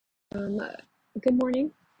Um, Good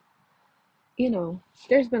morning.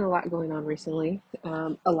 There's been a lot going on recently.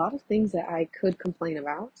 A lot of things that I could complain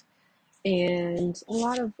about, and a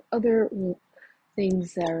lot of other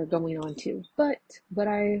things that are going on too. But what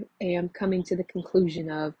I am coming to the conclusion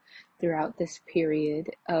of throughout this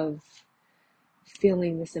period of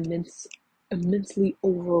feeling this immensely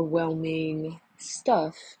overwhelming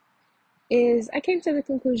stuff is I came to the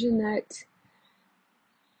conclusion that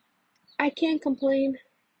I can't complain,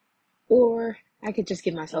 or I could just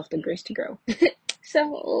give myself the grace to grow.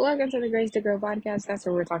 So, welcome to the Grace to Grow podcast. That's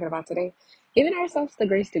what we're talking about today. Giving ourselves the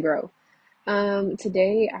grace to grow.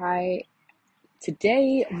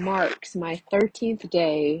 Today marks my 13th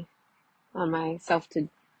day on my self to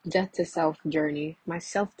death to self journey. My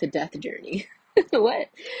self to death journey. What?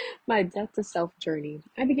 My death to self journey.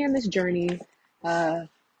 I began this journey uh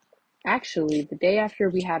actually the day after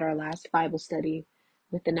we had our last Bible study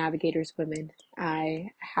with the Navigators women.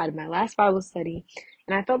 I had my last Bible study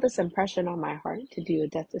and I felt this impression on my heart to do a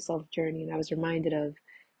death to self journey. And I was reminded of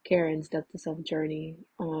Karen's death to self journey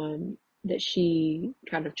that she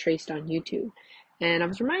kind of traced on YouTube. And I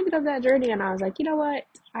was reminded of that journey and I was like, you know what?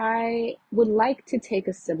 I would like to take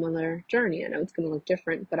a similar journey. I know it's going to look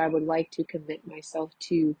different, but I would like to commit myself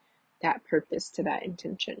to that purpose, to that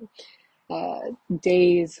intention.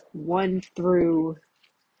 Days 1 through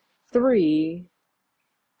 3,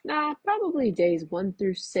 probably days 1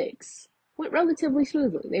 through 6 went relatively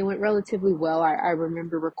smoothly. They went relatively well. I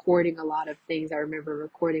remember recording a lot of things. I remember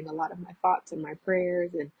recording a lot of my thoughts and my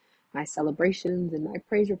prayers and my celebrations and my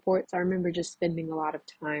praise reports. I remember just spending a lot of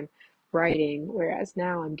time writing, whereas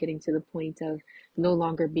now I'm getting to the point of no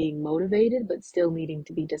longer being motivated, but still needing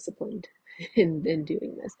to be disciplined in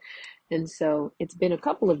doing this. And so it's been a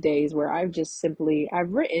couple of days where I've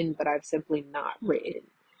written, but I've simply not written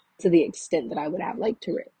to the extent that I would have liked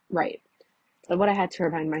to write. So what I had to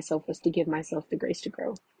remind myself was to give myself the grace to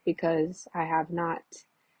grow, because I have not,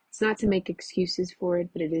 it's not to make excuses for it,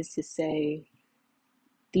 but it is to say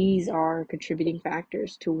these are contributing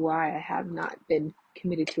factors to why I have not been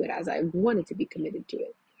committed to it as I wanted to be committed to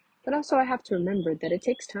it. But also I have to remember that it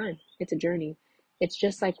takes time. It's a journey. It's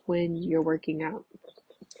just like when you're working out.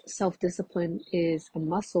 Self-discipline is a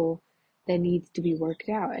muscle that needs to be worked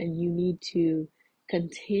out, and you need to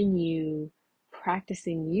continue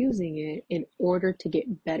practicing using it in order to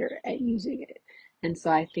get better at using it. And so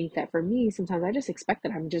I think that for me, sometimes I just expect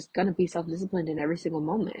that I'm just going to be self-disciplined in every single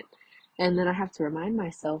moment. And then I have to remind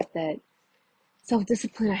myself that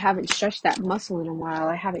self-discipline, I haven't stretched that muscle in a while.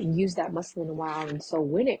 I haven't used that muscle in a while. And so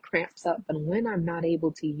when it cramps up and when I'm not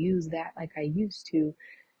able to use that like I used to,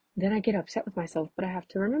 then I get upset with myself, but I have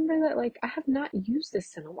to remember that, like, I have not used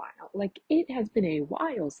this in a while. Like, it has been a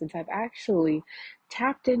while since I've actually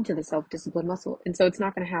tapped into the self-discipline muscle. And so it's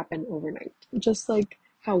not going to happen overnight. Just like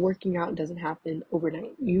how working out doesn't happen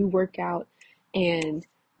overnight. You work out and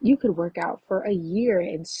you could work out for a year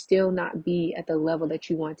and still not be at the level that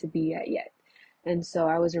you want to be at yet. And so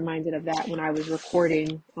I was reminded of that when I was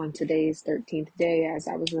recording on today's 13th day, as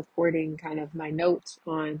I was recording kind of my notes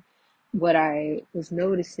on what I was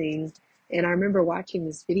noticing. And I remember watching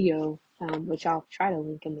this video, which I'll try to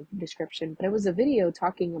link in the description, but it was a video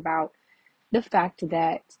talking about the fact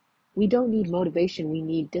that we don't need motivation, we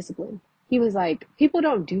need discipline. He was like, people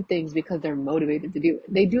don't do things because they're motivated to do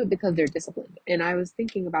it. They do it because they're disciplined. And I was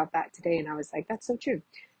thinking about that today and I was like, that's so true.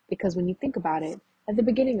 Because when you think about it, at the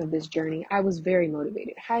beginning of this journey, I was very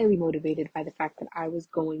motivated, highly motivated by the fact that I was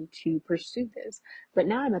going to pursue this. But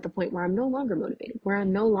now I'm at the point where I'm no longer motivated, where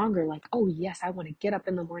I'm no longer like, oh, yes, I want to get up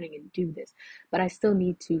in the morning and do this. But I still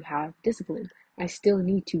need to have discipline. I still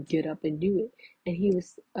need to get up and do it. And he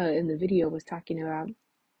was in the video was talking about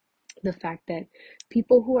the fact that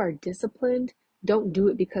people who are disciplined don't do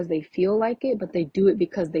it because they feel like it, but they do it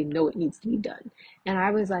because they know it needs to be done. And I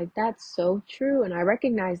was like, that's so true. And I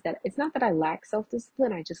recognize that it's not that I lack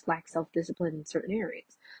self-discipline, I just lack self-discipline in certain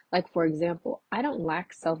areas. Like, for example, I don't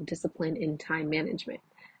lack self-discipline in time management.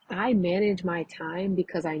 I manage my time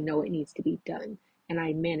because I know it needs to be done and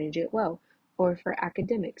I manage it well. Or for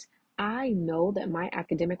academics, I know that my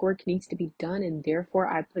academic work needs to be done and therefore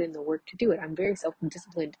I put in the work to do it. I'm very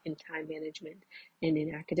self-disciplined in time management and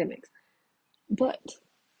in academics. But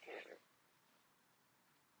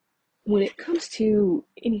when it comes to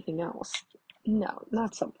anything else, no,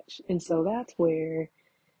 not so much. And so that's where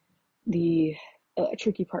the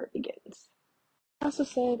tricky part begins. I also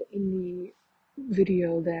said in the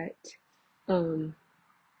video that um,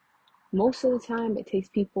 most of the time it takes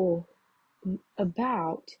people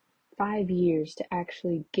about 5 years to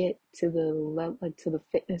actually get to the level, like to the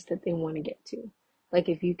fitness that they want to get to. Like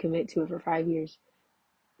if you commit to it for 5 years,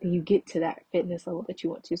 you get to that fitness level that you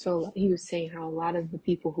want to. So he was saying how a lot of the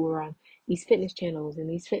people who are on these fitness channels and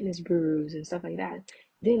these fitness gurus and stuff like that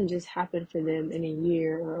didn't just happen for them in a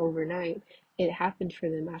year or overnight. It happened for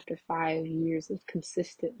them after 5 years of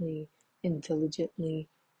consistently and diligently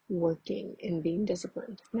working and being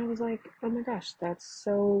disciplined. And I was like, oh my gosh, that's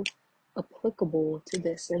so applicable to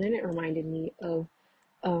this. And then it reminded me of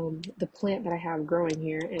the plant that I have growing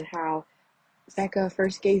here and how Becca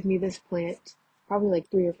first gave me this plant probably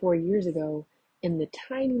like 3 or 4 years ago, and the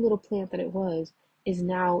tiny little plant that it was is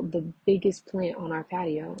now the biggest plant on our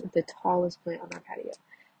patio, the tallest plant on our patio.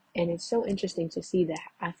 And it's so interesting to see that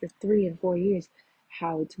after 3 and 4 years,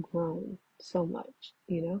 how it's grown so much,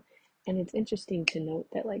 you know? And it's interesting to note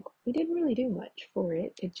that like we didn't really do much for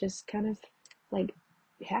it. It just kind of like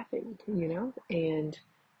happened, you know? And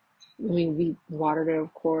I mean, we watered it,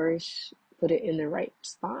 of course, put it in the right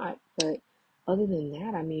spot, but other than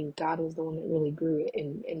that, I mean, God was the one that really grew it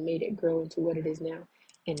and made it grow into what it is now.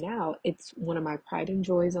 And now it's one of my pride and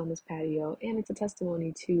joys on this patio, and it's a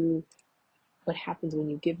testimony to what happens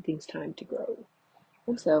when you give things time to grow.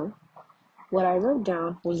 And so, what I wrote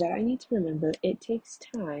down was that I need to remember it takes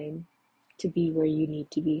time to be where you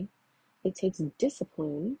need to be. It takes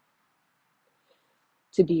discipline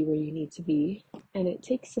to be where you need to be. And it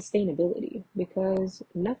takes sustainability because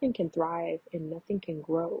nothing can thrive and nothing can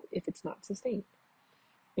grow if it's not sustained.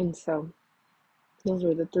 And so those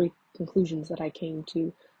were the three conclusions that I came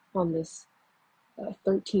to on this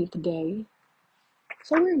 13th day.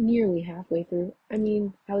 So we're nearly halfway through. I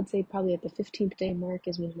mean, I would say probably at the 15th day mark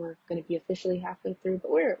is when we're going to be officially halfway through,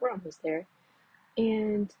 but we're almost there.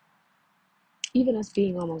 And even us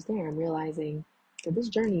being almost there, I'm realizing that this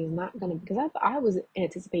journey is not gonna, because I was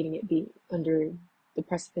anticipating it being under the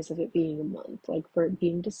precipice of it being a month, like for it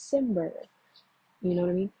being December, you know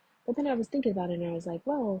what I mean? But then I was thinking about it and I was like,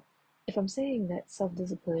 well, if I'm saying that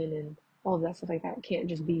self-discipline and all of that stuff like that can't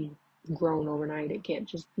just be grown overnight, it can't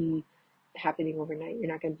just be happening overnight,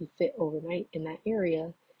 you're not gonna be fit overnight in that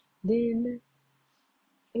area, then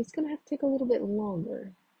it's gonna have to take a little bit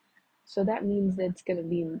longer. So that means that it's gonna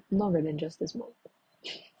be longer than just this month.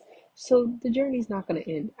 So the journey's not going to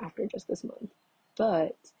end after just this month,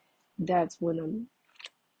 but that's when I'm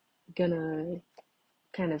gonna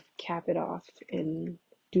kind of cap it off and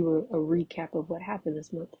do a recap of what happened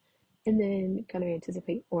this month, and then kind of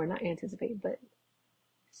anticipate, or not anticipate, but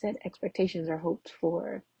set expectations or hopes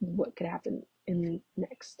for what could happen in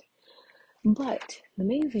next. But the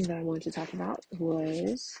main thing that I wanted to talk about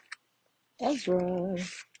was Ezra,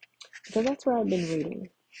 because that's where I've been reading.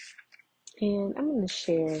 And I'm going to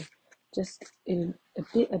share just a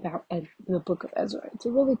bit about the book of Ezra. It's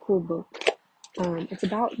a really cool book. It's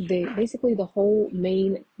about basically the whole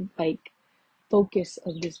main like focus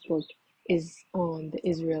of this book is on the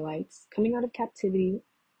Israelites coming out of captivity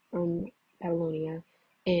from Babylonia,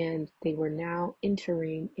 and they were now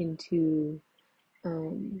entering into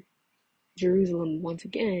um, Jerusalem once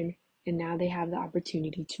again, and now they have the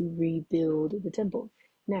opportunity to rebuild the temple.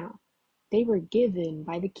 Now, they were given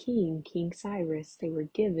by the king, King Cyrus, they were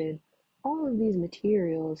given all of these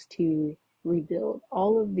materials to rebuild,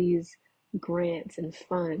 all of these grants and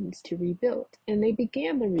funds to rebuild. And they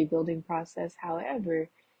began the rebuilding process. However,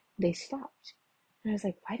 they stopped. And I was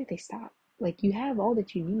like, why did they stop? Like, you have all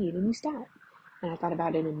that you need and you stop. And I thought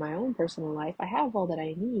about it in my own personal life. I have all that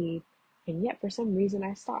I need, and yet for some reason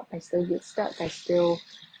I stop. I still get stuck. I still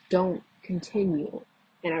don't continue.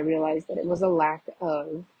 And I realized that it was a lack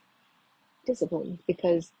of discipline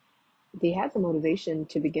because they had the motivation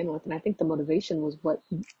to begin with, and I think the motivation was what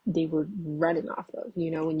they were running off of.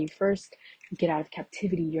 You know, when you first get out of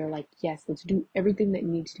captivity, you're like, yes, let's do everything that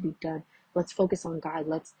needs to be done. Let's focus on God.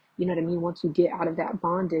 Let's, you know what I mean? Once you get out of that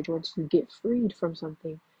bondage, once you get freed from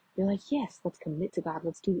something, you're like, yes, let's commit to God.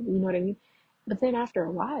 Let's do, you know what I mean? But then after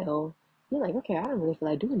a while, you're like, okay, I don't really feel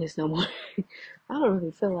like doing this no more. I don't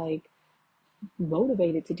really feel like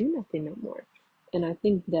motivated to do nothing no more. And I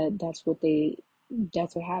think that that's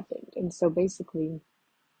what happened. And so basically,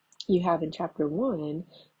 you have in chapter one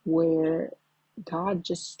where God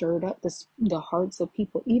just stirred up the hearts of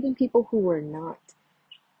people, even people who were not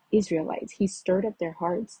Israelites. He stirred up their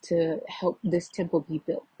hearts to help this temple be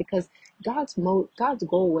built because God's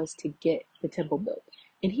goal was to get the temple built.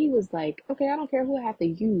 And he was like, okay, I don't care who I have to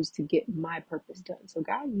use to get my purpose done. So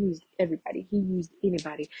God used everybody. He used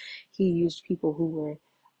anybody. He used people who were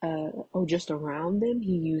just around them.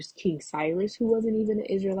 He used King Cyrus, who wasn't even an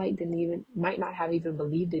Israelite, might not have even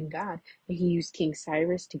believed in God, but he used King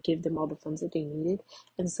Cyrus to give them all the funds that they needed.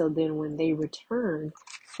 And so then when they returned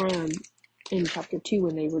from in chapter 2,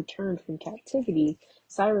 when they returned from captivity,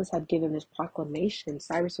 Cyrus had given this proclamation.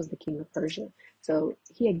 Cyrus was the king of Persia. So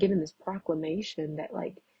he had given this proclamation that,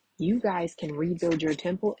 like, you guys can rebuild your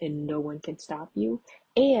temple and no one can stop you.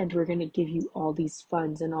 And we're going to give you all these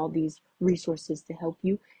funds and all these resources to help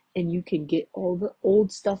you. And you can get all the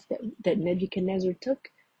old stuff that Nebuchadnezzar took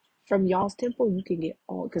from y'all's temple. You can get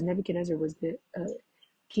all, because Nebuchadnezzar was the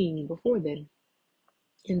king before then.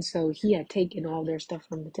 And so he had taken all their stuff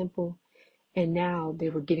from the temple, and now they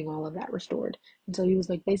were getting all of that restored. And so he was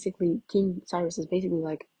like, basically, King Cyrus is basically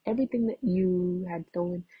like, everything that you had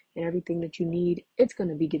stolen and everything that you need, it's going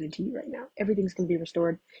to be given to you right now. Everything's going to be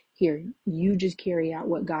restored. Here, you just carry out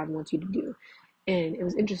what God wants you to do. And it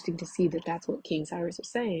was interesting to see that that's what King Cyrus was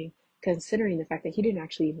saying, considering the fact that he didn't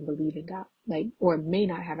actually even believe in God, like, or may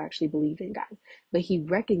not have actually believed in God, but he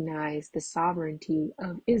recognized the sovereignty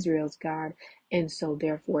of Israel's God. And so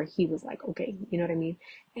therefore he was like, okay, you know what I mean?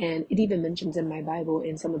 And it even mentions in my Bible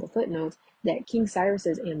in some of the footnotes that King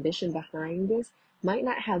Cyrus's ambition behind this might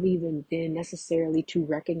not have even been necessarily to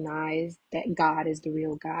recognize that God is the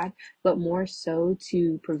real God, but more so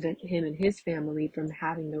to prevent him and his family from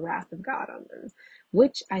having the wrath of God on them,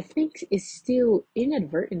 which I think is still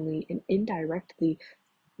inadvertently and indirectly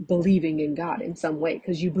believing in God in some way,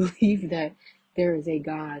 because you believe that there is a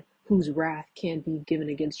God whose wrath can be given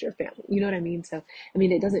against your family. You know what I mean? So, I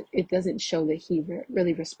mean, it doesn't show that he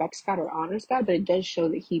really respects God or honors God, but it does show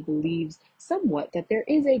that he believes somewhat that there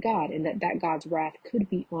is a God and that God's wrath could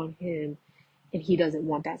be on him, and he doesn't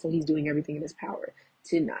want that, so he's doing everything in his power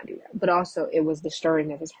to not do that. But also, it was the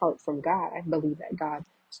stirring of his heart from God. I believe that God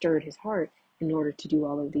stirred his heart in order to do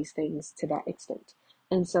all of these things to that extent.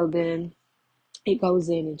 And so then it goes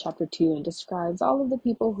in chapter 2 and describes all of the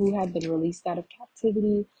people who have been released out of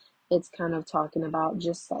captivity. It's kind of talking about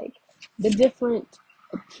just like the different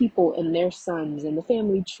people and their sons and the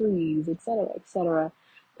family trees, etc., etc.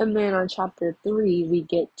 And then on chapter 3, we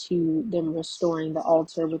get to them restoring the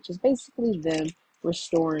altar, which is basically them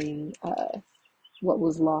restoring what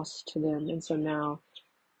was lost to them. And so now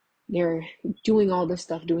they're doing all this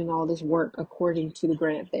stuff, doing all this work according to the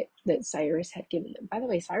grant that Cyrus had given them. By the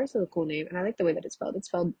way, Cyrus is a cool name, and I like the way that it's spelled. It's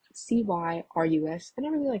spelled Cyrus, and I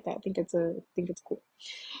really like that. I think it's cool.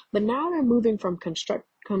 But now they're moving from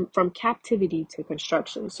captivity to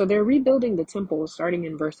construction. So they're rebuilding the temple, starting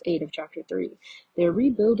in verse 8 of chapter 3. They're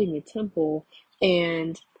rebuilding the temple,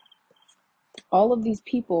 and all of these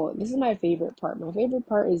people, this is my favorite part. My favorite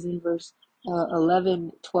part is in verse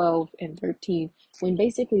 11, 12, and 13, when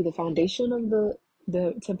basically the foundation of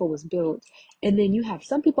the temple was built. And then you have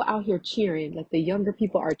some people out here cheering, like the younger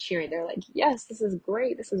people are cheering. They're like, yes, this is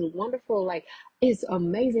great. This is wonderful. Like, it's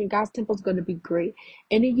amazing. God's temple's going to be great.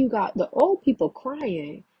 And then you got the old people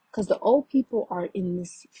crying, because the old people are in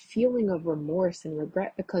this feeling of remorse and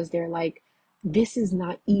regret, because they're like, this is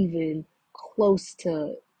not even close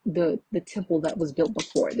to the temple that was built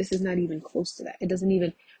before. This is not even close to that. It doesn't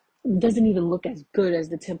even look as good as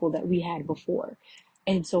the temple that we had before.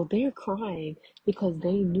 And so they're crying because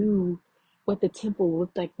they knew what the temple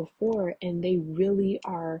looked like before, and they really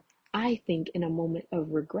are, I think, in a moment of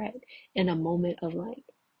regret, in a moment of like,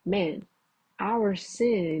 man, our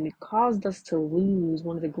sin caused us to lose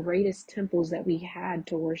one of the greatest temples that we had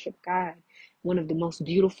to worship God. One of the most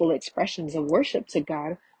beautiful expressions of worship to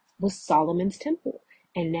God was Solomon's temple.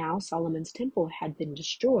 And now Solomon's temple had been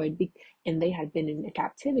destroyed, and they had been in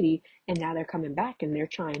captivity, and now they're coming back and they're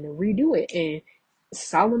trying to redo it. And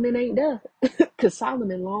Solomon ain't there, because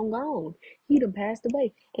Solomon long gone. He done passed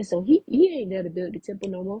away. And so he ain't there to build the temple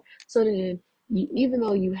no more. So then even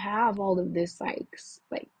though you have all of this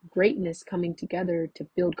like greatness coming together to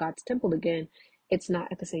build God's temple again, it's not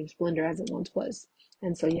at the same splendor as it once was.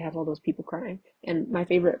 And so you have all those people crying. And my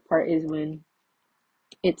favorite part is when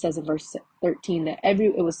it says in verse 13 that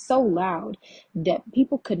it was so loud that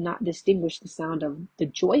people could not distinguish the sound of the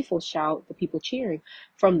joyful shout, the people cheering,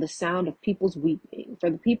 from the sound of people's weeping.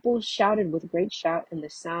 For the people shouted with great shout, and the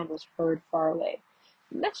sound was heard far away.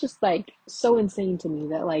 And that's just like so insane to me,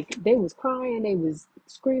 that like they was crying, they was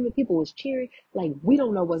screaming, people was cheering. Like, we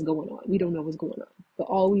don't know what's going on. We don't know what's going on. But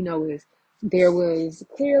all we know is there was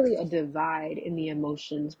clearly a divide in the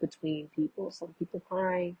emotions between people. Some people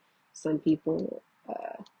crying, some people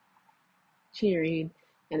cheering,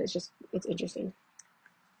 and it's interesting.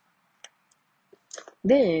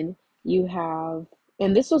 Then you have,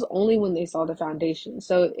 and this was only when they saw the foundation.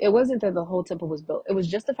 So it wasn't that the whole temple was built, it was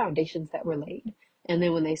just the foundations that were laid. And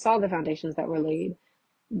then when they saw the foundations that were laid,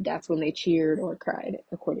 that's when they cheered or cried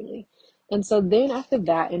accordingly. And so then after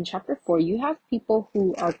that, in chapter 4, you have people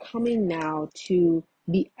who are coming now to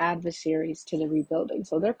be adversaries to the rebuilding.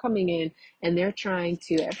 So they're coming in and they're trying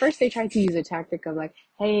to, at first they tried to use a tactic of like,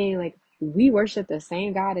 hey, like, we worship the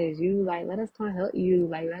same God as you. Like, let us come help you.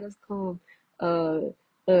 Like, let us come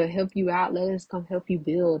help you out. Let us come help you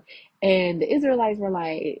build. And the Israelites were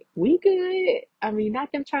like, we good. I mean,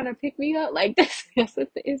 not them trying to pick me up. Like, that's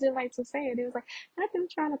what the Israelites were saying. It was like, not them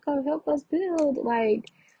trying to come help us build. Like,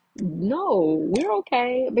 no, we're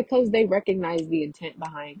okay, because they recognize the intent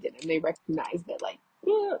behind it, and they recognize that, like,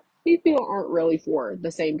 yeah, these people aren't really for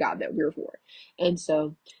the same God that we're for. And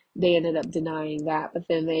so they ended up denying that. But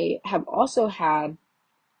then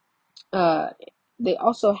uh, they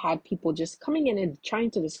also had people just coming in and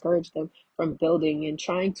trying to discourage them from building, and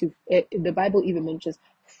the Bible even mentions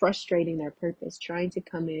frustrating their purpose, trying to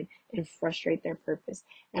come in and frustrate their purpose.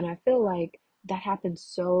 And I feel like that happens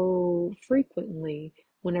so frequently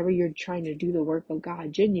whenever you're trying to do the work of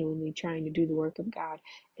God, genuinely trying to do the work of God,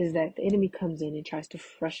 is that the enemy comes in and tries to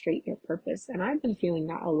frustrate your purpose. And I've been feeling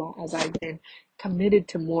that a lot as I've been committed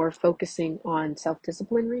to more focusing on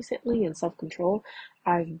self-discipline recently and self-control.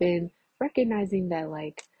 I've been recognizing that,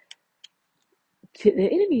 like, the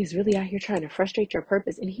enemy is really out here trying to frustrate your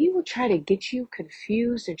purpose, and he will try to get you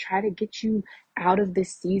confused and try to get you out of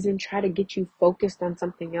this season, try to get you focused on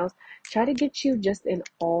something else, try to get you just in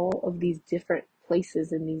all of these different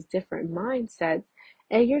places and these different mindsets,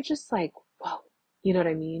 and you're just like, whoa, you know what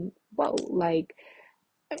I mean? Whoa, like,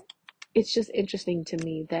 it's just interesting to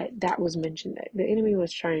me that that was mentioned, that the enemy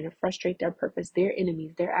was trying to frustrate their purpose. Their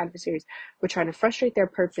enemies, their adversaries, were trying to frustrate their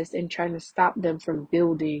purpose and trying to stop them from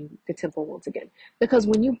building the temple once again. Because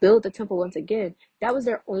when you build the temple once again, that was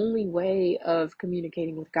their only way of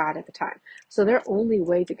communicating with God at the time. So their only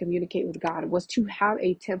way to communicate with God was to have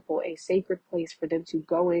a temple, a sacred place for them to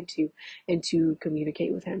go into and to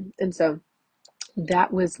communicate with him. And so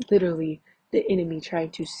that was literally the enemy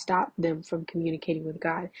trying to stop them from communicating with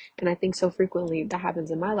God. And I think so frequently that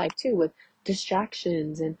happens in my life too, with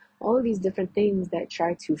distractions and all of these different things that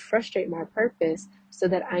try to frustrate my purpose, so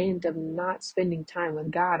that I end up not spending time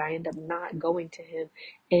with God. I end up not going to him,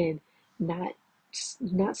 and not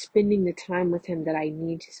not spending the time with him that I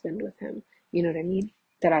need to spend with him. You know what I mean?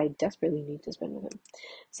 That I desperately need to spend with him.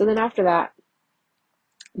 So then after that,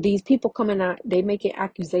 these people coming out, they making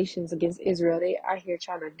accusations against Israel. They out here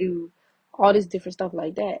trying to do all this different stuff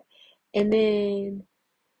like that. And then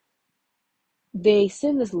they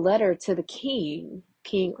send this letter to the king,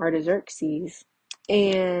 King Artaxerxes,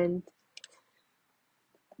 and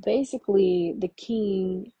basically the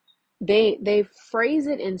king, they phrase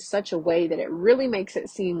it in such a way that it really makes it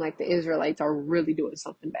seem like the Israelites are really doing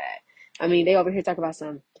something bad. I mean, they over here talk about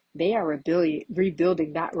they are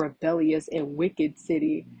rebuilding that rebellious and wicked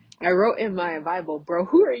city. I wrote in my Bible, bro,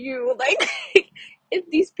 who are you? Like, if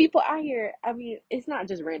these people out here, I mean, it's not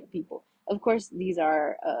just random people. Of course, these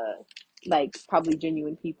are like probably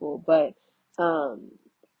genuine people, but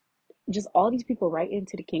just all these people right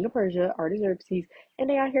into the king of Persia, Artaxerxes, and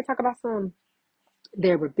they out here talk about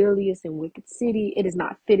they're rebellious and wicked city. It is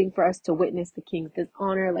not fitting for us to witness the king's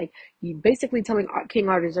dishonor. Like, you basically telling King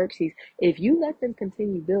Artaxerxes, if you let them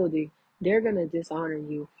continue building, they're gonna dishonor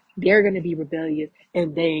you. They're gonna be rebellious,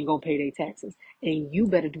 and they ain't gonna pay their taxes. And you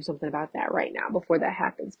better do something about that right now before that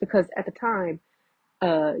happens. Because at the time,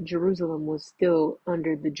 Jerusalem was still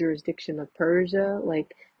under the jurisdiction of Persia,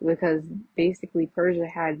 like, because basically Persia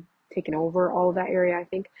had taken over all of that area, I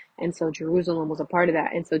think, and so Jerusalem was a part of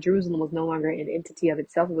that, and so Jerusalem was no longer an entity of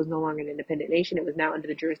itself. It was no longer an independent nation. It was now under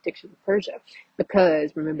the jurisdiction of Persia,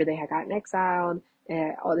 because remember, they had gotten exiled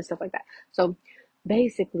and all this stuff like that. So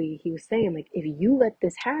basically, he was saying, like, if you let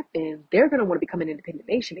this happen, they're gonna want to become an independent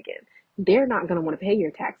nation again. They're not going to want to pay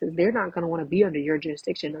your taxes. They're not going to want to be under your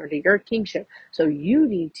jurisdiction or under your kingship. So you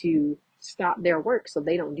need to stop their work so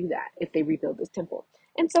they don't do that if they rebuild this temple.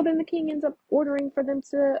 And so then the king ends up ordering for them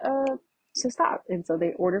to stop. And so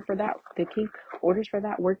they order for that. The king orders for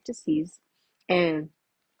that work to cease. And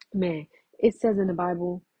man, it says in the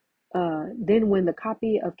Bible, then when the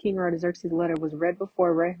copy of King Artaxerxes' letter was read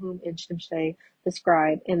before Rehum and Shimshai the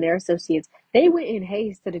scribe and their associates, they went in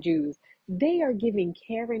haste to the Jews. They are giving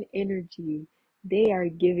Karen energy. They are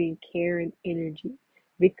giving Karen energy,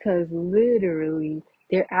 because literally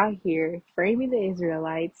they're out here framing the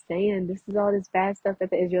Israelites, saying this is all this bad stuff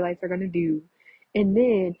that the Israelites are going to do. And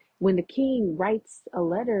then when the king writes a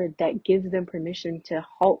letter that gives them permission to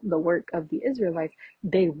halt the work of the Israelites,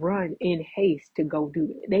 they run in haste to go do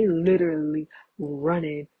it. They literally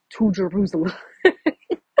running to Jerusalem.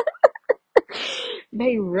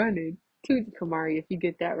 They running to Kamari, if you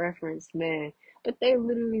get that reference, man. But they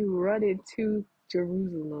literally running to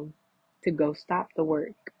Jerusalem to go stop the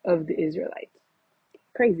work of the Israelites.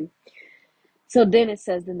 Crazy. So then it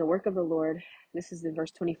says, then the work of the Lord, this is in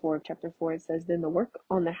verse 24 of chapter 4, it says, then the work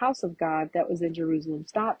on the house of God that was in Jerusalem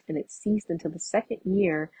stopped, and it ceased until the second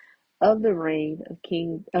year of the reign of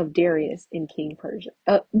King of Darius in King Persia.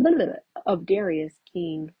 Of Darius,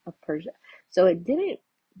 king of Persia. So it didn't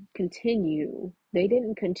continue. They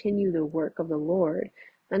didn't continue the work of the Lord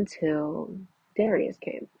until Darius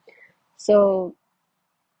came. So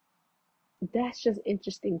that's just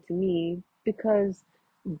interesting to me because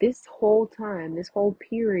this whole time, this whole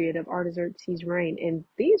period of Artaxerxes' reign, and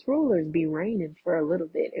these rulers be reigning for a little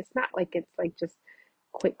bit. It's not like it's like just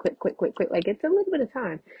quick, quick, quick, quick, quick. Like it's a little bit of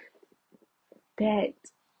time that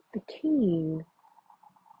the king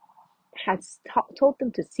has told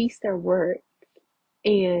them to cease their work,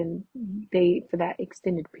 and they, for that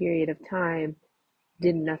extended period of time,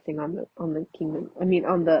 did nothing on the kingdom. I mean,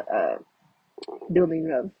 on the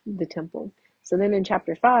building of the temple. So then in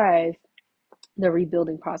chapter 5, the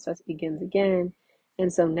rebuilding process begins again.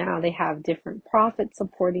 And so now they have different prophets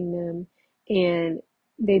supporting them, and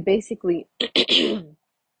they basically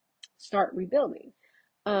start rebuilding.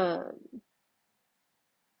 Um,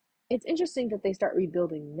 it's interesting that they start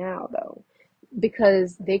rebuilding now, though,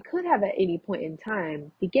 because they could have at any point in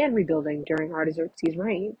time began rebuilding during Artaxerxes'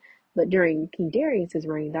 reign, but during King Darius's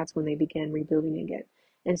reign, that's when they began rebuilding again.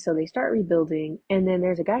 And so they start rebuilding, and then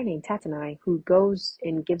there's a guy named Tatanai who goes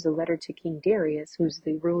and gives a letter to King Darius, who's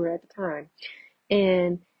the ruler at the time,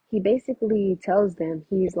 and he basically tells them,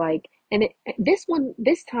 he's like, and this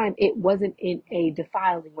time it wasn't in a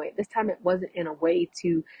defiling way. This time it wasn't in a way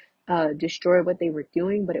to destroy what they were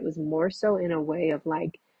doing, but it was more so in a way of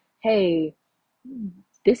like, hey,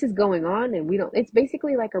 this is going on and we don't, it's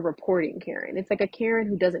basically like a reporting Karen. It's like a Karen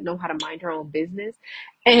who doesn't know how to mind her own business.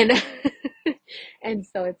 And and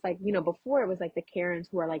so it's like, before it was like the Karens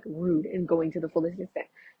who are like rude and going to the fullest extent.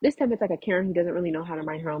 This time it's like a Karen who doesn't really know how to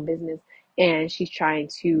mind her own business, and she's trying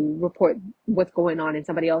to report what's going on in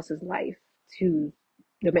somebody else's life to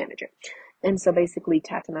the manager. And so basically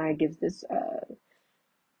Tatanai gives this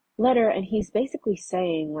letter, and he's basically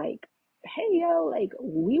saying like, hey yo, like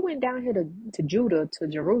we went down here to Judah, to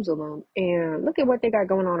Jerusalem, and look at what they got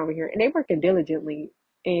going on over here, and they working diligently,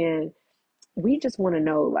 and we just want to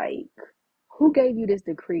know, like, who gave you this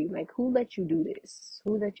decree? Like, who let you do this?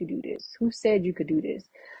 Who let you do this? Who said you could do this?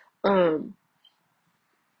 um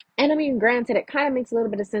and I mean, granted, it kind of makes a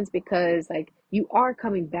little bit of sense because like you are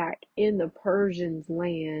coming back in the Persians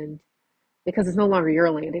land, because it's no longer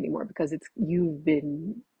your land anymore, because it's, you've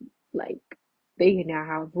been like, they now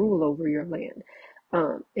have rule over your land.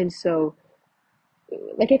 And so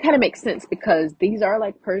like it kind of makes sense because these are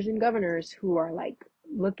like Persian governors who are like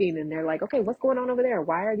looking, and they're like, okay, what's going on over there?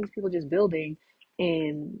 Why are these people just building,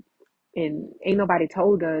 and ain't nobody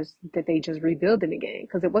told us that they just rebuilding again?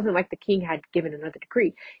 Because it wasn't like the king had given another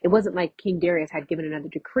decree. It wasn't like King Darius had given another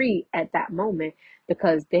decree at that moment,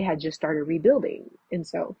 because they had just started rebuilding. And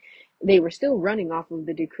so they were still running off of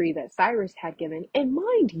the decree that Cyrus had given. And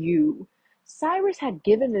mind you, Cyrus had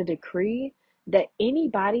given a decree that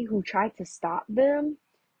anybody who tried to stop them,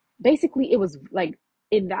 basically it was like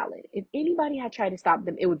invalid. If anybody had tried to stop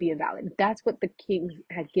them, it would be invalid. That's what the king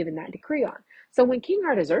had given that decree on. So when King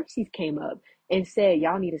Artaxerxes came up and said,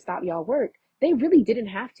 y'all need to stop y'all work, they really didn't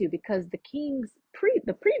have to, because the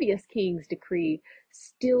previous king's decree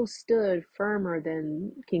still stood firmer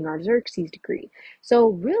than King Artaxerxes' decree. So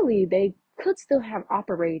really they could still have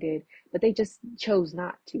operated, but they just chose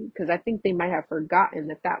not to, because I think they might have forgotten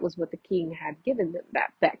that that was what the king had given them,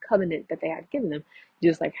 that covenant that they had given them.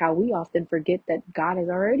 Just like how we often forget that God has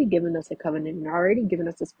already given us a covenant and already given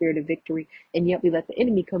us a spirit of victory, and yet we let the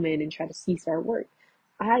enemy come in and try to cease our work.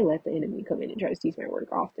 I let the enemy come in and try to cease my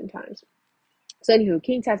work oftentimes. So anywho,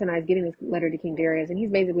 King Tatanai is getting this letter to King Darius, and he's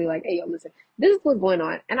basically like, hey, yo, listen, this is what's going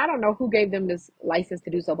on. And I don't know who gave them this license to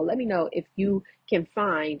do so, but let me know if you can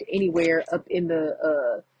find anywhere up in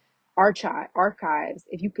the archives,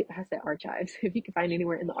 if you could, I said archives, if you could find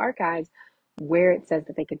anywhere in the archives where it says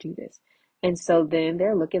that they could do this. And so then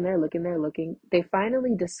they're looking. They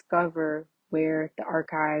finally discover where the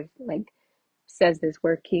archive like says this,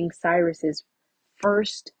 where King Cyrus's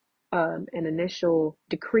first and initial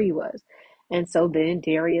decree was. And so then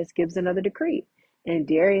Darius gives another decree. And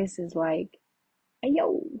Darius is like, hey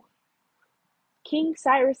yo, King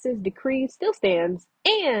Cyrus's decree still stands.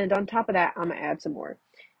 And on top of that, I'm gonna add some more.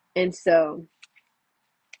 And so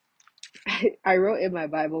I wrote in my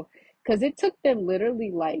Bible, because it took them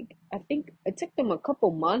literally like, I think it took them a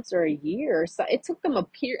couple months or a year or so. It took them a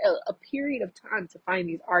period of time to find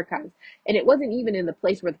these archives, and it wasn't even in the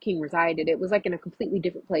place where the king resided. It was like in a completely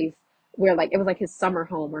different place, where like it was like his summer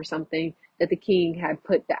home or something that the king had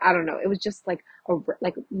put. I don't know. It was just like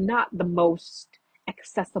like not the most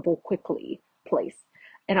accessible quickly place.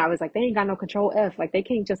 And I was like, they ain't got no control F. Like they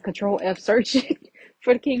can't just control F search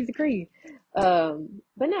for the king's decree.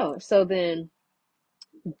 But no, so then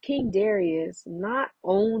King Darius not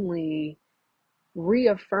only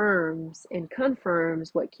reaffirms and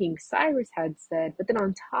confirms what King Cyrus had said, but then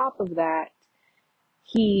on top of that,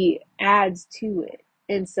 he adds to it.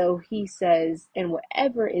 And so he says, and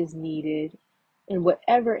whatever is needed and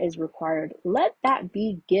whatever is required, let that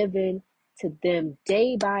be given to them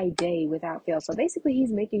day by day without fail. So basically,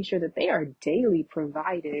 he's making sure that they are daily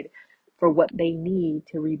provided for what they need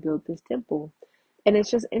to rebuild this temple. And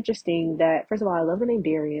it's just interesting that, first of all, I love the name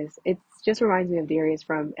Darius. It just reminds me of Darius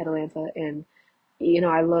from Atlanta and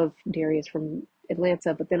I love Darius from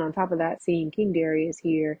Atlanta, but then on top of that, seeing King Darius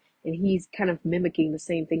here, and he's kind of mimicking the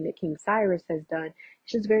same thing that King Cyrus has done.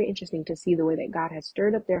 It's just very interesting to see the way that God has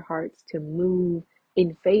stirred up their hearts to move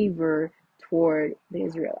in favor toward the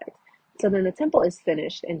Israelites. So then the temple is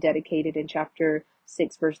finished and dedicated in chapter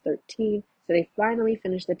 6, verse 13. So they finally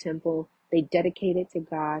finish the temple, they dedicate it to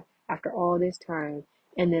God after all this time,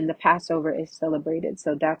 and then the Passover is celebrated.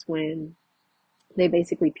 So that's when they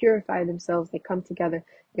basically purify themselves. They come together.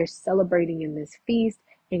 They're celebrating in this feast,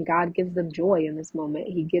 and God gives them joy in this moment.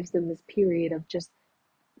 He gives them this period of just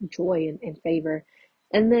joy and favor.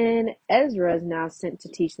 And then Ezra is now sent to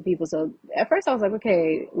teach the people. So at first I was like,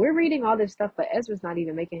 okay, we're reading all this stuff, but Ezra's not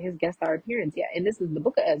even making his guest star appearance yet. And this is the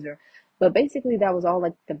book of Ezra. But basically, that was all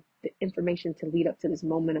like the information to lead up to this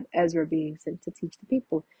moment of Ezra being sent to teach the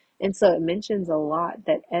people. And so it mentions a lot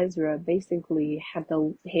that Ezra basically had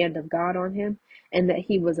the hand of God on him, and that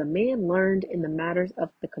he was a man learned in the matters of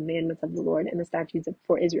the commandments of the Lord and the statutes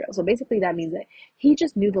for Israel. So basically, that means that he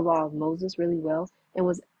just knew the law of Moses really well and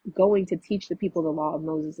was going to teach the people the law of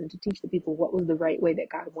Moses and to teach the people what was the right way that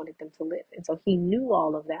God wanted them to live. And so he knew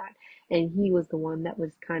all of that, and he was the one that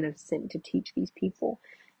was kind of sent to teach these people.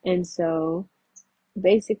 And so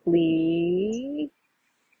basically,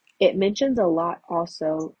 it mentions a lot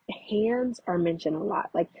also. Hands are mentioned a lot,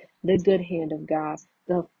 like the good hand of God.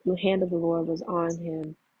 The hand of the Lord was on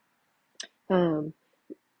him. Um,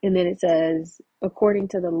 and then it says, according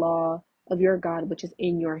to the law of your God, which is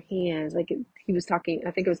in your hands. He was talking,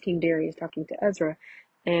 I think it was King Darius talking to Ezra.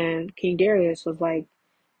 And King Darius was like,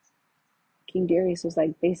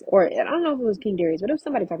 or I don't know if it was King Darius, but it was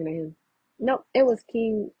somebody talking to him. No, it was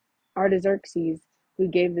King Artaxerxes who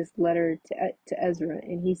gave this letter to Ezra.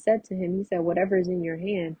 And he said to him, he said, whatever is in your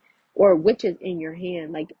hand, or which is in your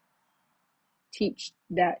hand, like teach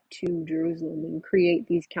that to Jerusalem and create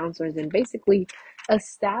these counselors and basically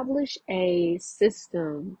establish a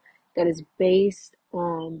system that is based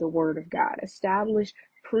on the word of God. Establish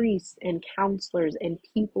priests and counselors and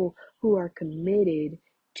people who are committed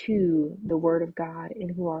to the word of God and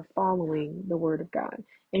who are following the word of God.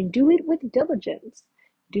 And do it with diligence.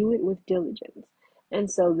 Do it with diligence. And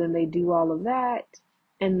so then they do all of that.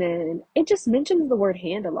 And then it just mentions the word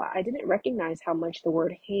hand a lot. I didn't recognize how much the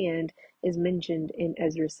word hand is mentioned in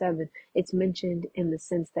Ezra 7. It's mentioned in the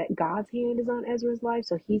sense that God's hand is on Ezra's life.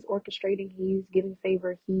 So he's orchestrating, he's giving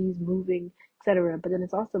favor, he's moving, etc. But then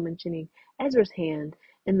it's also mentioning Ezra's hand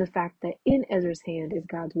and the fact that in Ezra's hand is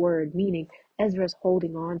God's word, meaning Ezra's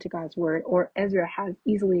holding on to God's word, or Ezra has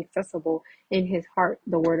easily accessible in his heart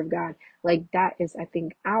the word of God. Like that is, I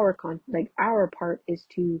think, our part is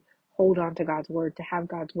to hold on to God's word, to have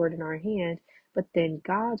God's word in our hand. But then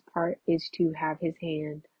God's part is to have his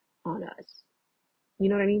hand on us. You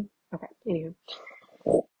know what I mean? Okay,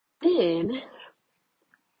 anywho. Then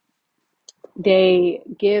they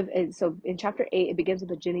give, and so in chapter 8, it begins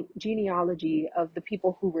with a genealogy of the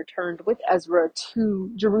people who returned with Ezra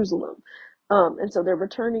to Jerusalem. And so they're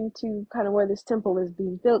returning to kind of where this temple is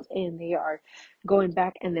being built, and they are going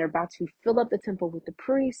back and they're about to fill up the temple with the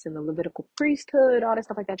priests and the Levitical priesthood, all that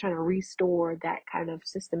stuff like that, trying to restore that kind of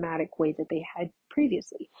systematic way that they had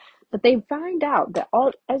previously. But they find out that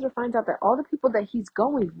Ezra finds out that all the people that he's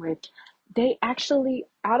going with, they actually,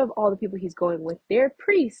 out of all the people he's going with, they're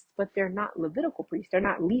priests, but they're not Levitical priests. They're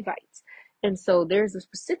not Levites. And so there's a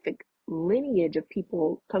specific lineage of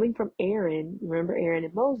people coming from Aaron. Remember Aaron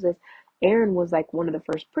and Moses? Aaron was like one of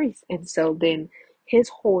the first priests. And so then his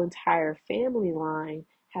whole entire family line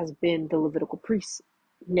has been the Levitical priests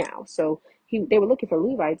now. So they were looking for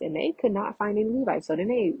Levites and they could not find any Levites. So then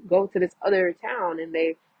they go to this other town and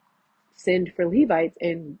they send for Levites,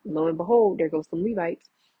 and lo and behold, there goes some Levites.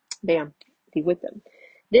 Bam, be with them.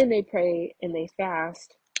 Then they pray and they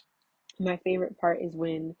fast. My favorite part is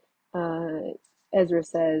when Ezra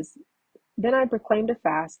says, "Then I proclaimed a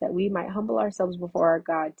fast that we might humble ourselves before our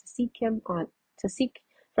God to seek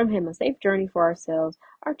from him a safe journey for ourselves,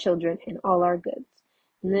 our children, and all our goods."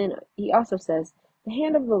 And then he also says, "The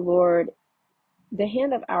hand of the Lord, the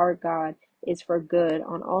hand of our God is for good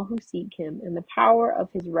on all who seek him, and the power of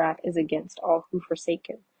his wrath is against all who forsake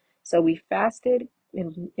him. So we fasted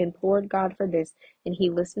and implored God for this, and he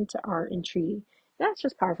listened to our entreaty. That's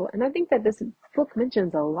just powerful. And I think that this book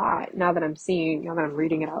mentions a lot, now that I'm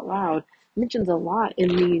reading it out loud, mentions a lot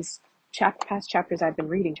in these past chapters I've been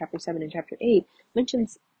reading, chapter 7 and chapter 8,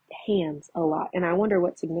 mentions hands a lot. And I wonder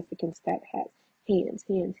what significance that has. Hands,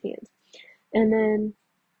 hands, hands. And then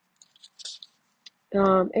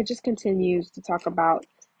it just continues to talk about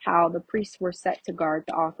how the priests were set to guard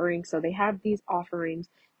the offering. So they had these offerings.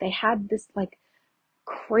 They had this like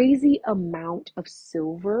crazy amount of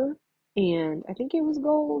silver, and I think it was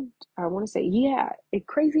gold. I want to say, yeah,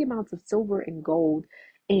 crazy amounts of silver and gold,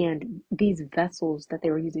 and these vessels that they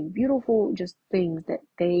were using, beautiful, just things that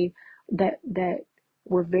that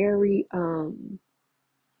were very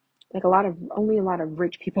like a lot of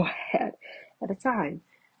rich people had at the time.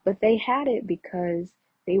 But they had it because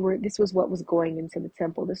this was what was going into the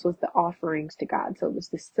temple. This was the offerings to God. So it was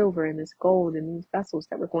this silver and this gold and these vessels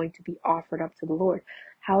that were going to be offered up to the Lord.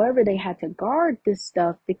 However, they had to guard this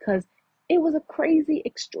stuff because it was a crazy,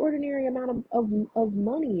 extraordinary amount of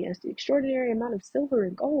money, an extraordinary amount of silver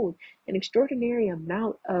and gold, an extraordinary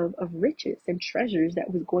amount of riches and treasures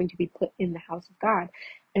that was going to be put in the house of God.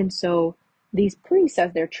 And so these priests,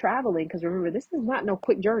 as they're traveling, because remember, this is not no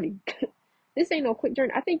quick journey. This ain't no quick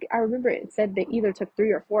journey. I think I remember it said they either took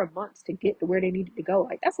 3 or 4 months to get to where they needed to go.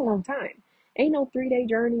 Like, that's a long time. Ain't no 3 day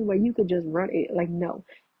journey where you could just run it. Like, no,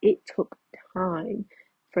 it took time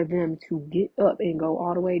for them to get up and go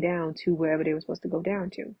all the way down to wherever they were supposed to go down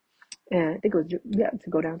to. And I think it was, yeah, to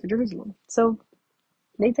go down to Jerusalem. So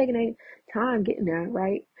they taking a time getting there,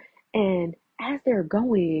 right? And as they're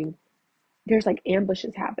going, there's like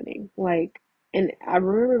ambushes happening. Like, and I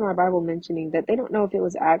remember my Bible mentioning that they don't know if it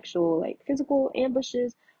was actual like physical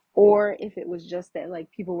ambushes or if it was just that like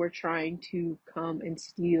people were trying to come and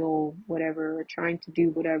steal whatever or trying to do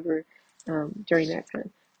whatever during that time.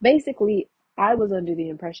 Basically, I was under the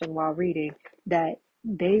impression while reading that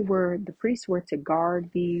the priests were to guard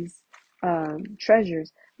these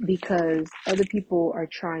treasures because other people are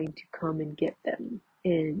trying to come and get them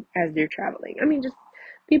in as they're traveling. I mean, just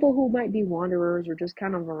people who might be wanderers or just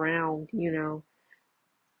kind of around,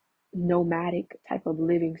 nomadic type of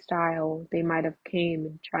living style. They might have came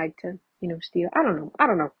and tried to, steal. I don't know. I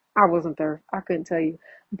don't know. I wasn't there. I couldn't tell you.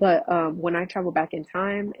 But when I travel back in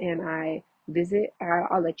time and I visit,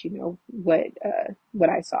 I'll let you know what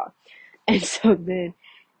I saw. And so then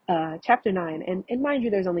chapter 9, and mind you,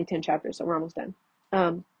 there's only 10 chapters, so we're almost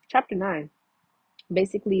done. Chapter 9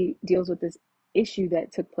 basically deals with this issue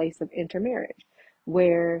that took place of intermarriage,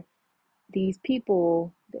 where these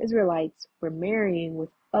people, the Israelites, were marrying with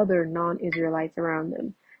other non-Israelites around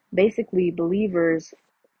them. Basically, believers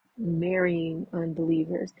marrying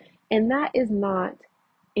unbelievers. And that is not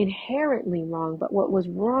inherently wrong, but what was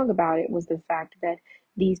wrong about it was the fact that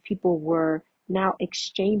these people were now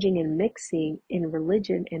exchanging and mixing in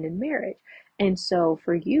religion and in marriage. And so,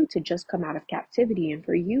 for you to just come out of captivity and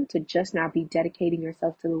for you to just now be dedicating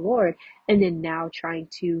yourself to the Lord and then now trying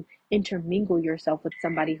to intermingle yourself with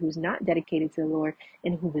somebody who's not dedicated to the Lord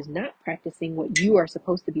and who is not practicing what you are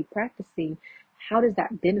supposed to be practicing, how does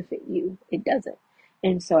that benefit you? It doesn't.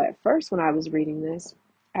 And so at first, when I was reading this,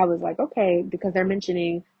 I was like, okay, because they're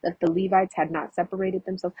mentioning that the Levites had not separated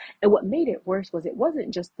themselves. And what made it worse was it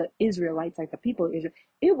wasn't just the Israelites, like the people of Israel.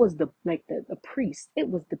 It was the priests. It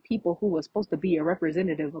was the people who was supposed to be a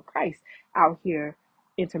representative of Christ out here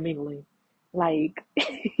intermingling. Like,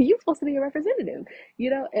 you're supposed to be a representative,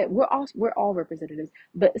 and we're all representatives,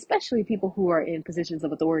 but especially people who are in positions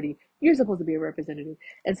of authority, you're supposed to be a representative.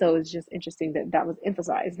 And so it's just interesting that that was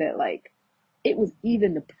emphasized, that like it was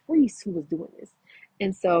even the priests who was doing this.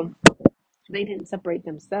 And so they didn't separate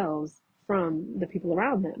themselves from the people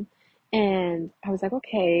around them. And I was like,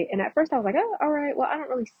 okay. And at first I was like, oh, all right, well, I don't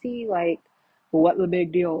really see like what the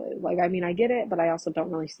big deal is. Like, I mean, I get it, but I also don't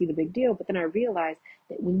really see the big deal. But then I realized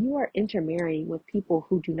that when you are intermarrying with people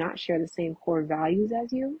who do not share the same core values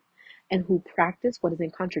as you and who practice what is in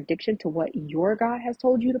contradiction to what your God has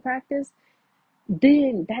told you to practice,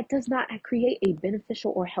 then that does not create a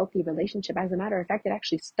beneficial or healthy relationship. As a matter of fact, it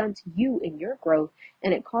actually stunts you in your growth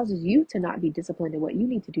and it causes you to not be disciplined in what you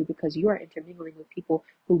need to do because you are intermingling with people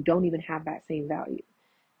who don't even have that same value.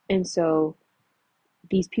 And so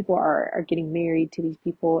these people are getting married to these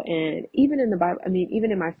people. And even in the Bible, I mean,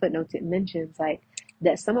 even in my footnotes, it mentions like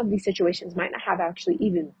that some of these situations might not have actually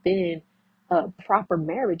even been proper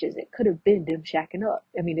marriages. It could have been them shacking up.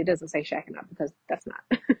 I mean, it doesn't say shacking up because that's not,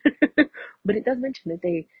 but it does mention that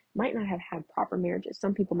they might not have had proper marriages.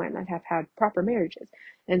 Some people might not have had proper marriages.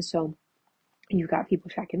 And so You've got people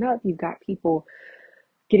shacking up. You've got people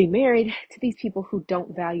getting married to these people who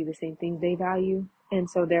don't value the same things they value. And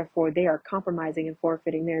so therefore they are compromising and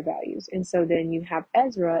forfeiting their values. And so then you have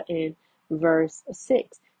Ezra in verse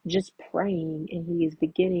 6 just praying, and he is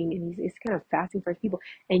beginning, and he's kind of fasting for his people.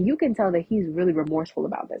 And you can tell that he's really remorseful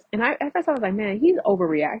about this. And at first I was like, man, he's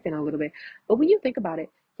overreacting a little bit. But when you think about it,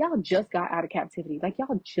 y'all just got out of captivity. Like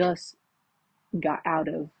y'all just got out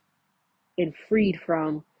of and freed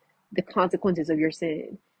from the consequences of your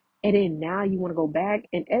sin. And then now you want to go back,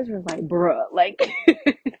 and Ezra's like, bruh, like,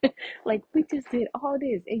 like we just did all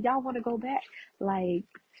this, and y'all want to go back, like,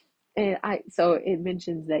 so it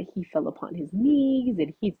mentions that he fell upon his knees,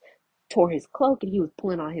 and he tore his cloak, and he was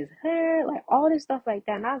pulling on his hair, like all this stuff like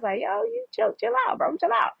that. And I was like, yo, you chill out, bro, chill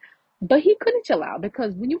out. But he couldn't chill out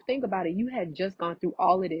because when you think about it, you had just gone through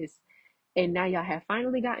all of this, and now y'all have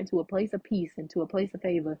finally gotten to a place of peace and to a place of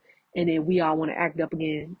favor, and then we all want to act up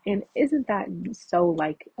again. And isn't that so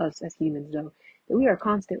like us as humans, though? That we are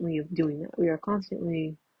constantly doing that. We are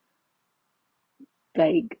constantly,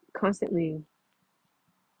 constantly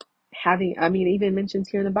having, I mean, it even mentions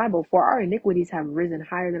here in the Bible, for our iniquities have risen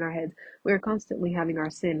higher than our heads. We are constantly having our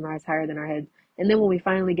sin rise higher than our heads. And then when we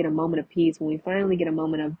finally get a moment of peace, when we finally get a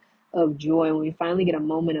moment of joy, when we finally get a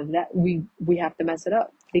moment of that, we have to mess it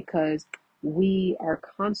up because we are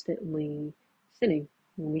constantly sinning.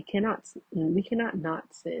 We cannot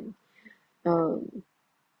not sin. Um,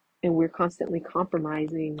 and we're constantly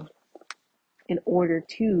compromising in order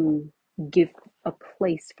to give a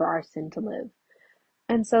place for our sin to live.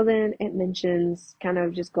 And so then it mentions, kind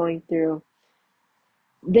of just going through,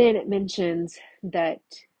 then it mentions that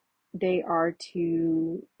they are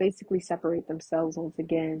to basically separate themselves once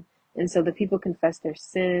again. And so the people confess their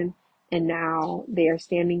sin, and now they are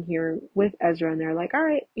standing here with Ezra, and they're like, all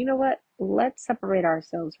right, you know what? Let's separate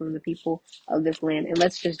ourselves from the people of this land, and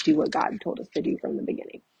let's just do what God told us to do from the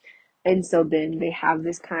beginning. And so then they have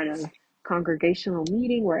this kind of congregational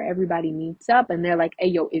meeting where everybody meets up, and they're like, hey,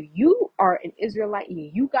 yo, if you are an Israelite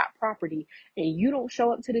and you got property and you don't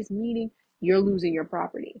show up to this meeting, you're losing your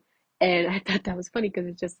property. And I thought that was funny because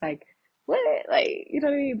it's just like, what? Like, you know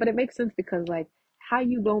what I mean? But it makes sense because, like, how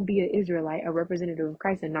you gonna be an Israelite, a representative of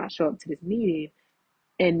Christ, and not show up to this meeting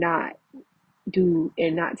and not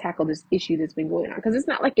tackle this issue that's been going on? Because it's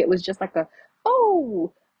not like it was just like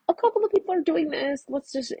oh, a couple of people are doing this,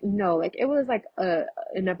 let's just, no, like it was like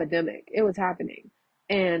an epidemic. It was happening,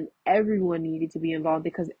 and everyone needed to be involved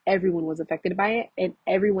because everyone was affected by it, and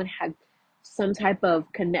everyone had some type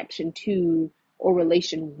of connection to or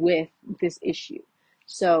relation with this issue.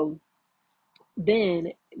 So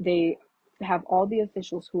then they have all the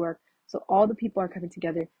officials who are, so all the people are coming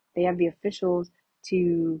together. They have the officials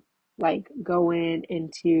to like go in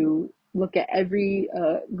and to look at every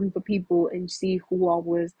group of people and see who all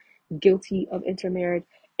was guilty of intermarriage.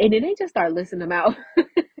 And then they just start listing them out.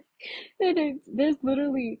 There's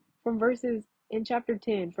literally from verses in chapter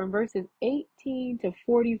 10, from verses 18 to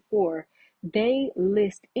 44, they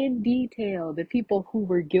list in detail the people who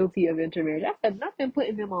were guilty of intermarriage. I said nothing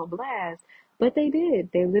putting them on blast, but they did.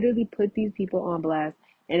 They literally put these people on blast,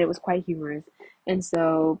 and it was quite humorous. And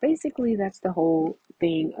so basically, that's the whole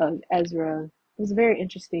thing of Ezra. It was a very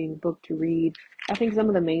interesting book to read. I think some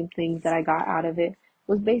of the main things that I got out of it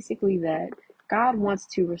was basically that God wants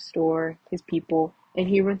to restore his people, and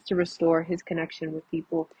he wants to restore his connection with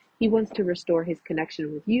people. He wants to restore his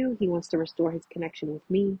connection with you. He wants to restore his connection with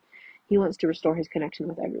me. He wants to restore his connection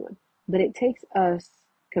with everyone. But it takes us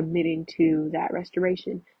committing to that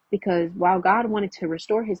restoration, because while God wanted to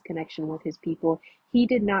restore his connection with his people, he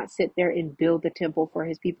did not sit there and build the temple for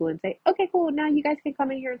his people and say, okay, cool, now you guys can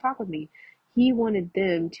come in here and talk with me. He wanted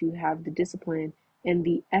them to have the discipline and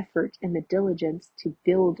the effort and the diligence to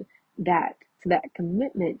build that, to that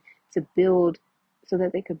commitment to build so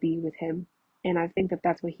that they could be with him. And I think that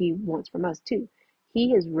that's what he wants from us too.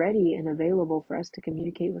 He is ready and available for us to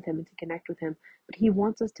communicate with him and to connect with him, but he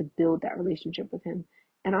wants us to build that relationship with him.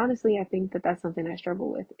 And honestly, I think that that's something I struggle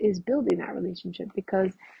with, is building that relationship,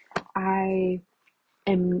 because I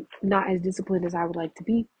am not as disciplined as I would like to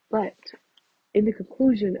be. But in the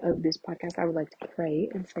conclusion of this podcast, I would like to pray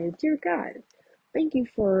and say, dear God, thank you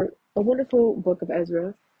for a wonderful book of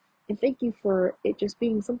Ezra. And thank you for it just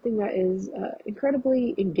being something that is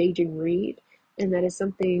incredibly engaging read. And that is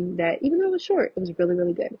something that, even though it was short, it was really,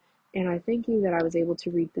 really good. And I thank you that I was able to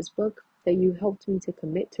read this book, that you helped me to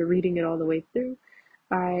commit to reading it all the way through.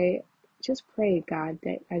 I just pray, God,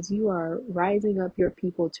 that as you are rising up your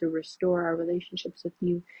people to restore our relationships with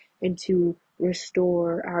you and to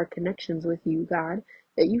restore our connections with you, God,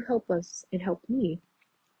 that you help us and help me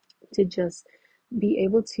to just be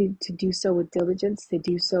able to do so with diligence, to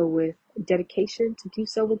do so with dedication, to do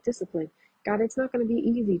so with discipline. God, it's not going to be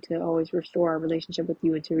easy to always restore our relationship with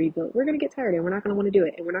you and to rebuild. We're going to get tired and we're not going to want to do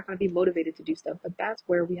it and we're not going to be motivated to do stuff. But that's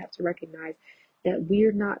where we have to recognize that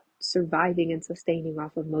we're not surviving and sustaining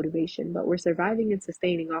off of motivation, but we're surviving and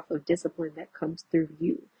sustaining off of discipline that comes through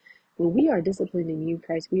you. When we are disciplined in you,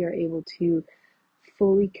 Christ, we are able to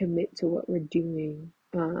fully commit to what we're doing,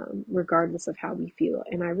 regardless of how we feel.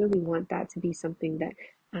 And I really want that to be something that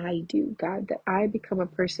I do, God, that I become a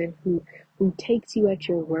person who takes you at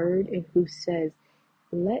your word and who says,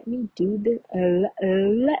 let me do this,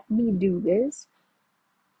 let me do this,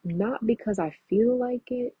 not because I feel like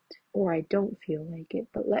it or I don't feel like it,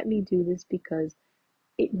 but let me do this because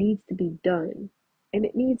it needs to be done. And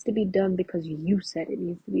it needs to be done because you said it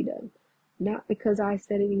needs to be done. Not because I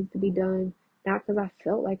said it needs to be done, not because I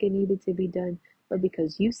felt like it needed to be done, but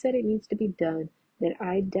because you said it needs to be done, that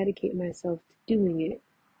I dedicate myself to doing it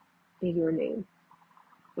in your name.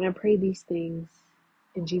 And I pray these things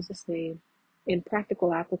in Jesus' name, in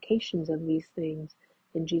practical applications of these things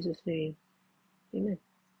in Jesus' name. Amen.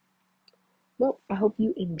 Well, I hope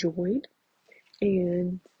you enjoyed,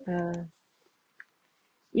 and uh,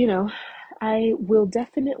 you know, I will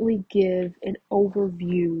definitely give an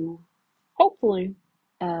overview, hopefully,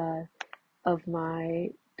 uh, of my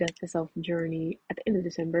death to self journey at the end of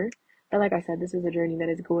December. But like I said, this is a journey that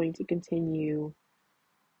is going to continue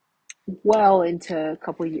well into a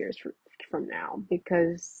couple years from now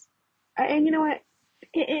because, and you know what?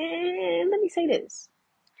 And let me say this.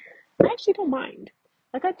 I actually don't mind.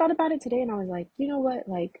 Like, I thought about it today and I was like, you know what?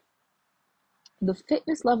 Like, the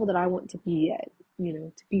fitness level that I want to be at,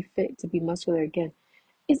 to be fit, to be muscular again,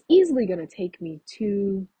 is easily going to take me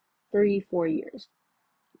 2, 3, 4 years.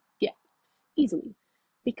 Yeah, easily.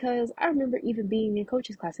 Because I remember even being in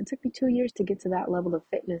coach's class, it took me 2 years to get to that level of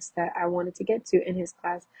fitness that I wanted to get to in his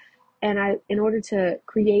class. And in order to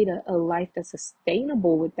create a life that's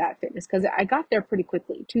sustainable with that fitness, because I got there pretty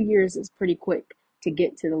quickly. 2 years is pretty quick to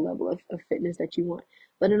get to the level of fitness that you want.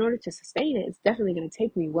 But in order to sustain it, it's definitely going to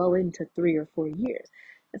take me well into 3 or 4 years.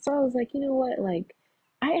 And so I was like, you know what? Like,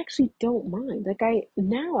 I actually don't mind. Like,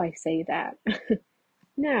 now I say that.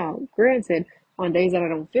 Now, granted, on days that I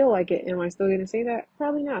don't feel like it, am I still going to say that?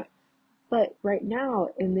 Probably not. But right now,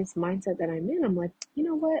 in this mindset that I'm in, I'm like, you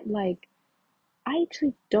know what? Like, I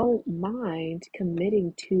actually don't mind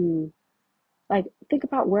committing to, like, think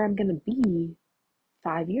about where I'm going to be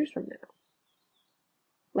 5 years from now.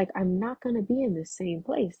 Like, I'm not going to be in the same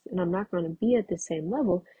place and I'm not going to be at the same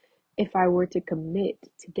level if I were to commit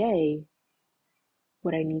today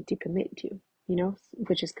what I need to commit to,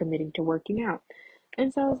 which is committing to working out.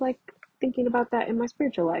 And so I was like thinking about that in my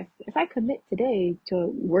spiritual life. If I commit today to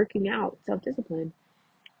working out, self discipline,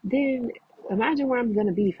 then imagine where I'm going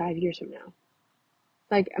to be 5 years from now.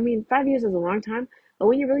 Like, I mean, 5 years is a long time, but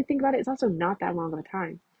when you really think about it, it's also not that long of a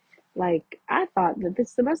time. Like, I thought that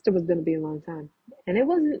this semester was going to be a long time, and it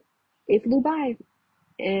wasn't. It flew by,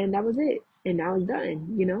 and that was it. And now it's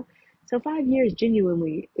done. So 5 years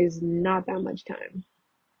genuinely is not that much time,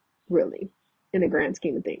 really, in the grand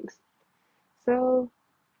scheme of things. So,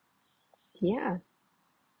 yeah,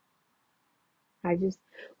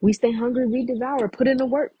 we stay hungry, we devour, put in the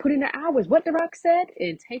work, put in the hours. What the Rock said,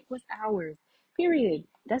 and take what's ours. Period.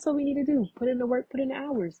 That's what we need to do. Put in the work, put in the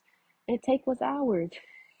hours, and take what's ours.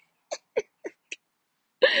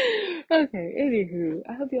 Okay, anywho,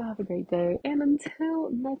 I hope you all have a great day. And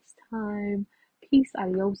until next time, peace,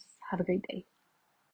 adios, have a great day.